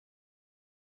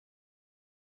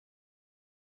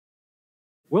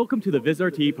Welcome to the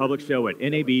Vizrt Public Show at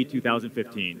NAB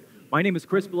 2015. My name is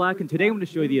Chris Black, and today I'm going to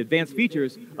show you the advanced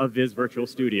features of Viz Virtual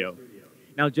Studio.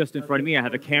 Now, just in front of me, I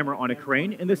have a camera on a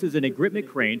crane, and this is an agritment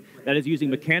crane that is using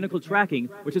mechanical tracking,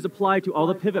 which is applied to all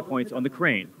the pivot points on the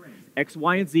crane. X,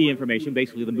 Y, and Z information,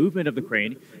 basically the movement of the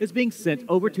crane, is being sent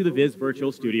over to the Viz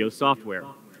Virtual Studio software.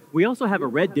 We also have a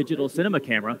red digital cinema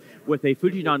camera with a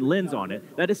Fujinon lens on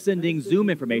it that is sending zoom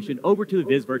information over to the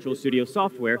Viz Virtual Studio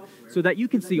software so that you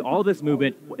can see all this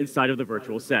movement inside of the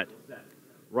virtual set.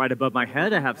 Right above my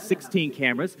head, I have 16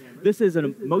 cameras. This is a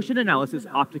motion analysis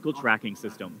optical tracking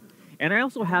system. And I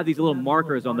also have these little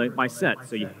markers on my set.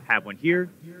 So you have one here,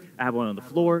 I have one on the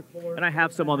floor, and I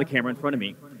have some on the camera in front of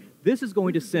me. This is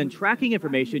going to send tracking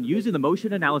information using the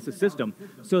motion analysis system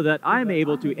so that I'm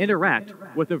able to interact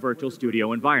with the virtual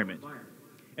studio environment.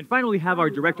 And finally, we have our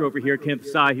director over here, Kenneth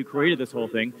Tsai, who created this whole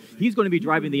thing. He's going to be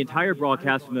driving the entire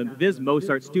broadcast from the Viz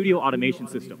Mozart studio automation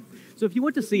system. So if you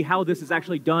want to see how this is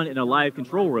actually done in a live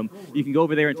control room, you can go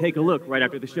over there and take a look right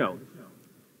after the show.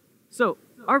 So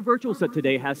our virtual set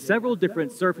today has several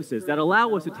different surfaces that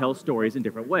allow us to tell stories in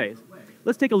different ways.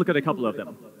 Let's take a look at a couple of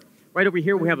them. Right over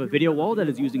here, we have a video wall that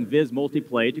is using Viz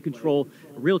Multiplay to control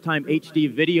real-time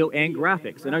HD video and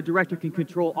graphics. And our director can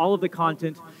control all of the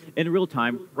content in real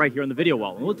time right here on the video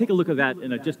wall. And we'll take a look at that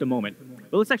in just a moment.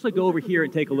 But let's actually go over here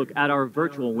and take a look at our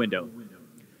virtual window.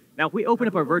 Now, if we open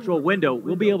up our virtual window,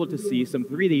 we'll be able to see some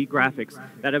 3D graphics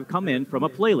that have come in from a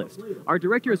playlist. Our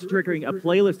director is triggering a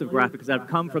playlist of graphics that have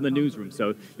come from the newsroom,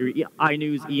 so your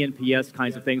iNews, ENPS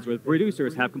kinds of things where the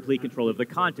producers have complete control of the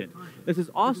content. This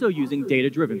is also using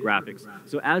data-driven graphics,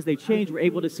 so as they change, we're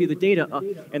able to see the data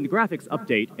and the graphics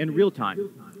update in real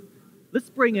time. Let's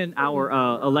bring in our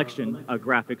election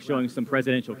graphic showing some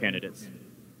presidential candidates.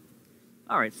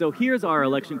 All right, so here's our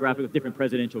election graphic with different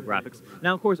presidential graphics.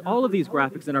 Now, of course, all of these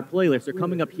graphics in our playlist are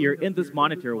coming up here in this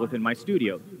monitor within my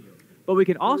studio. But we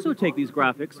can also take these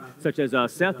graphics, such as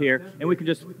Seth here, and we can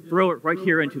just throw it right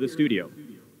here into the studio.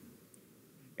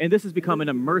 And this has become an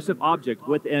immersive object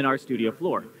within our studio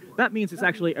floor. That means it's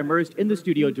actually immersed in the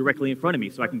studio directly in front of me,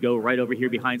 so I can go right over here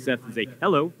behind Seth and say,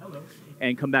 hello,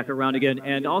 and come back around again,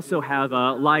 and also have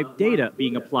live data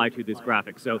being applied to this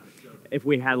graphic. So if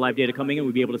we had live data coming in,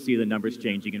 we'd be able to see the numbers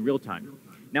changing in real time.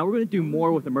 Now, we're going to do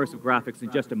more with immersive graphics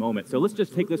in just a moment, so let's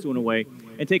just take this one away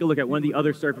and take a look at one of the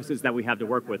other surfaces that we have to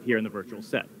work with here in the virtual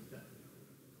set.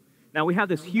 Now, we have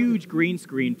this huge green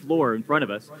screen floor in front of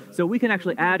us, so we can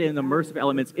actually add in immersive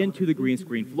elements into the green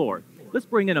screen floor. Let's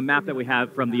bring in a map that we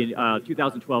have from the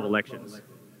 2012 elections.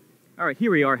 All right,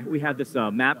 here we are. We have this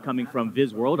map coming from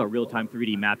Viz World, our real-time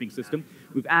 3D mapping system.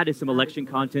 We've added some election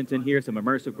content in here, some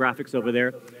immersive graphics over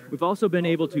there. We've also been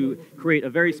able to create a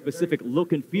very specific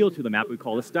look and feel to the map we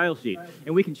call a style sheet.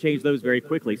 And we can change those very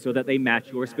quickly so that they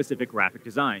match your specific graphic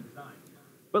design.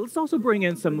 But let's also bring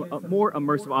in some more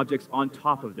immersive objects on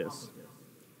top of this.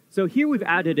 So here we've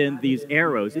added in these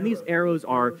arrows, and these arrows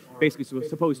are basically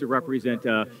supposed to represent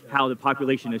how the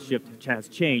population has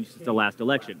changed since the last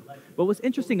election. But what's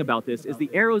interesting about this is the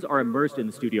arrows are immersed in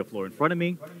the studio floor in front of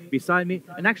me, beside me,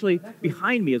 and actually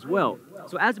behind me as well.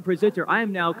 So as a presenter, I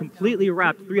am now completely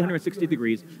wrapped 360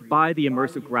 degrees by the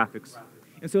immersive graphics.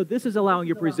 And so this is allowing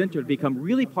your presenter to become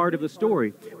really part of the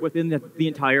story within the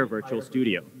entire virtual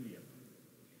studio.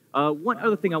 One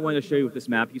other thing I wanted to show you with this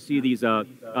map, you see these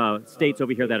states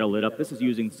over here that are lit up. This is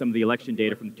using some of the election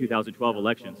data from the 2012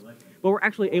 elections. But we're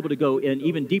actually able to go in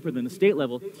even deeper than the state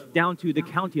level, down to the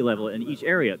county level in each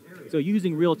area. So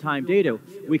using real-time data,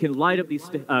 we can light up these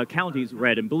counties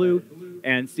red and blue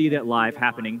and see that live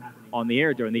happening on the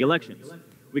air during the elections.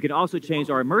 We can also change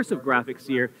our immersive graphics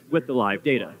here with the live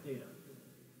data.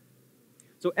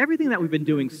 So everything that we've been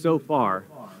doing so far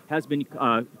has been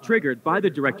triggered by the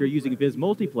director using Viz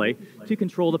Multiplay to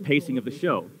control the pacing of the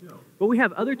show. But we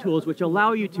have other tools which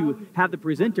allow you to have the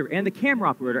presenter and the camera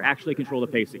operator actually control the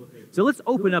pacing. So let's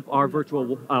open up our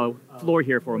virtual floor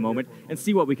here for a moment and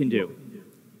see what we can do.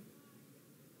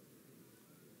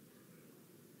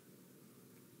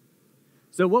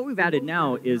 So what we've added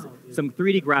now is some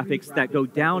 3D graphics that go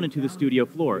down into the studio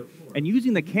floor. And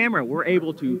using the camera, we're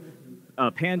able to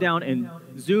pan down and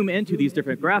zoom into these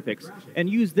different graphics and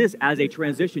use this as a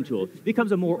transition tool. It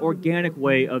becomes a more organic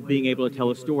way of being able to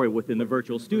tell a story within the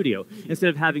virtual studio instead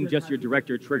of having just your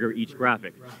director trigger each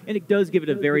graphic. And it does give it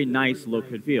a very nice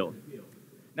look and feel.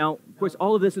 Now, of course,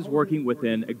 all of this is working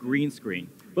within a green screen.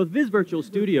 With Viz Virtual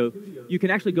Studio, you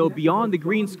can actually go beyond the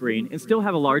green screen and still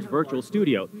have a large virtual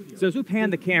studio. So as we pan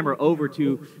the camera over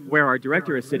to where our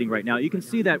director is sitting right now, you can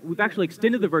see that we've actually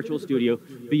extended the virtual studio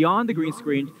beyond the green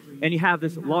screen, and you have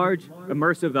this large,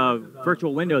 immersive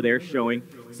virtual window there showing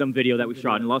some video that we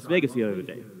shot in Las Vegas the other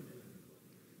day.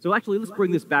 So actually, let's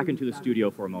bring this back into the studio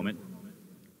for a moment.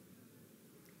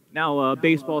 Now,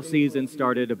 baseball season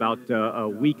started about a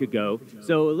week ago,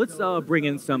 so let's bring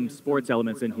in some sports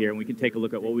elements in here, and we can take a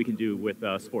look at what we can do with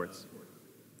sports.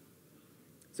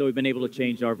 So we've been able to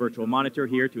change our virtual monitor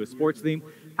here to a sports theme.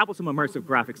 How about some immersive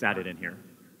graphics added in here?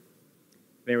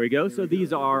 There we go. So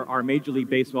these are our Major League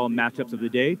Baseball matchups of the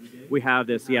day. We have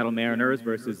the Seattle Mariners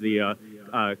versus the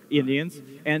Indians.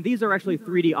 And these are actually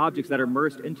 3D objects that are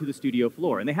immersed into the studio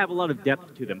floor. And they have a lot of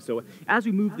depth to them. So as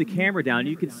we move the camera down,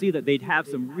 you can see that they'd have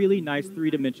some really nice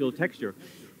three-dimensional texture.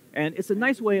 And it's a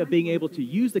nice way of being able to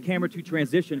use the camera to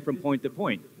transition from point to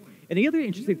point. And the other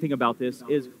interesting thing about this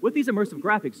is with these immersive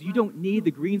graphics, you don't need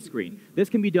the green screen. This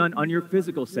can be done on your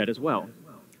physical set as well.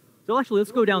 So actually,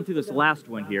 let's go down through this last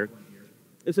one here.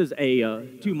 This is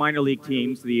two minor league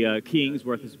teams, the Kings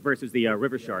versus the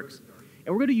River Sharks.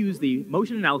 And we're going to use the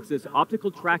motion analysis optical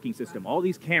tracking system, all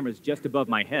these cameras just above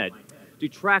my head, to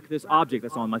track this object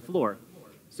that's on my floor.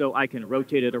 So I can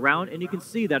rotate it around, and you can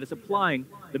see that it's applying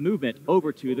the movement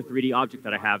over to the 3D object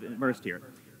that I have immersed here.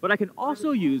 But I can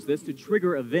also use this to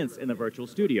trigger events in the virtual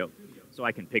studio. So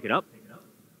I can pick it up.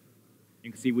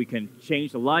 You can see we can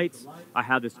change the lights. I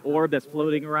have this orb that's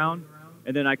floating around,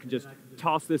 and then I can just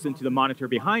toss this into the monitor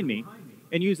behind me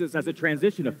and use this as a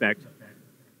transition effect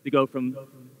to go from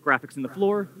graphics in the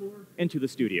floor into the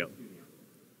studio.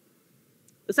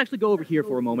 Let's actually go over here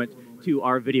for a moment to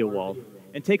our video wall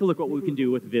and take a look at what we can do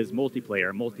with Vizrt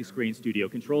Multiplay, multi-screen studio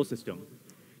control system.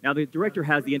 Now, the director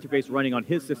has the interface running on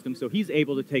his system, so he's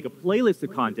able to take a playlist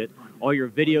of content, all your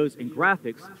videos and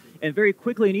graphics, and very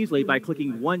quickly and easily, by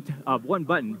clicking one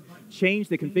button, change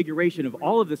the configuration of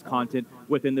all of this content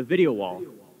within the video wall.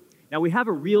 Now, we have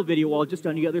a real video wall just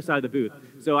on the other side of the booth,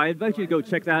 so I invite you to go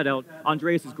check that out.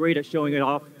 Andreas is great at showing it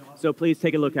off, so please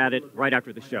take a look at it right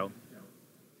after the show.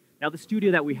 Now, the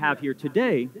studio that we have here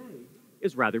today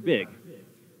is rather big.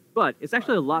 But it's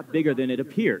actually a lot bigger than it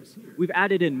appears. We've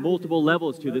added in multiple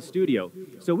levels to the studio.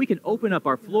 So we can open up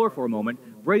our floor for a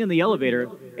moment, bring in the elevator,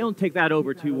 and we'll take that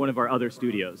over to one of our other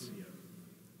studios.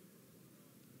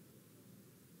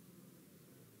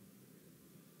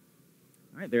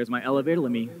 All right, there's my elevator.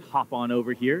 Let me hop on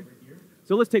over here.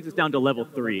 So let's take this down to level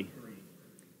 3.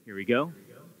 Here we go.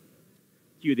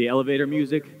 Cue the elevator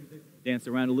music. Dance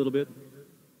around a little bit.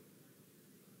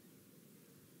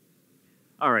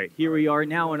 All right, here we are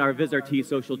now in our Vizrt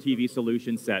Social TV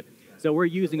solution set. So we're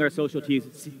using our social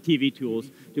TV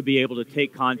tools to be able to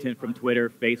take content from Twitter,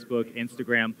 Facebook,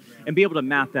 Instagram, and be able to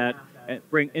map that and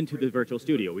bring into the virtual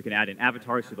studio. We can add in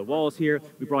avatars to the walls here.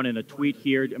 We brought in a tweet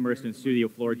here immersed in studio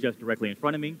floor just directly in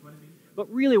front of me. But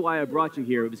really why I brought you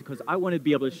here was because I want to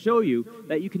be able to show you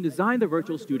that you can design the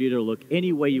virtual studio to look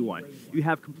any way you want. You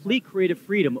have complete creative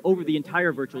freedom over the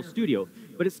entire virtual studio,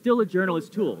 but it's still a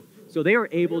journalist tool. So they are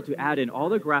able to add in all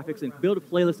the graphics and build a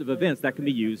playlist of events that can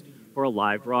be used for a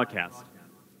live broadcast.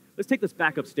 Let's take this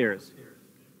back upstairs.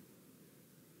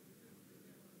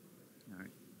 All right.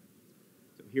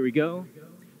 So here we go.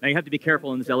 Now you have to be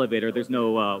careful in this elevator. There's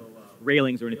no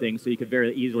railings or anything, so you could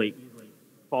very easily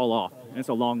fall off. And it's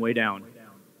a long way down.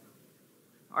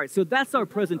 All right, so that's our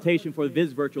presentation for the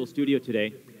Vizrt Virtual Studio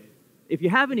today. If you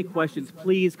have any questions,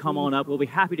 please come on up. We'll be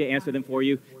happy to answer them for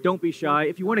you. Don't be shy.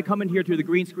 If you want to come in here to the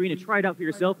green screen and try it out for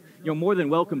yourself, you're more than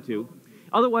welcome to.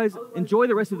 Otherwise, enjoy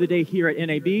the rest of the day here at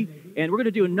NAB. And we're going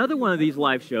to do another one of these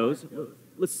live shows.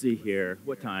 Let's see here.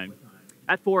 What time?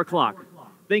 At 4 o'clock.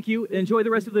 Thank you. Enjoy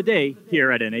the rest of the day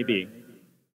here at NAB.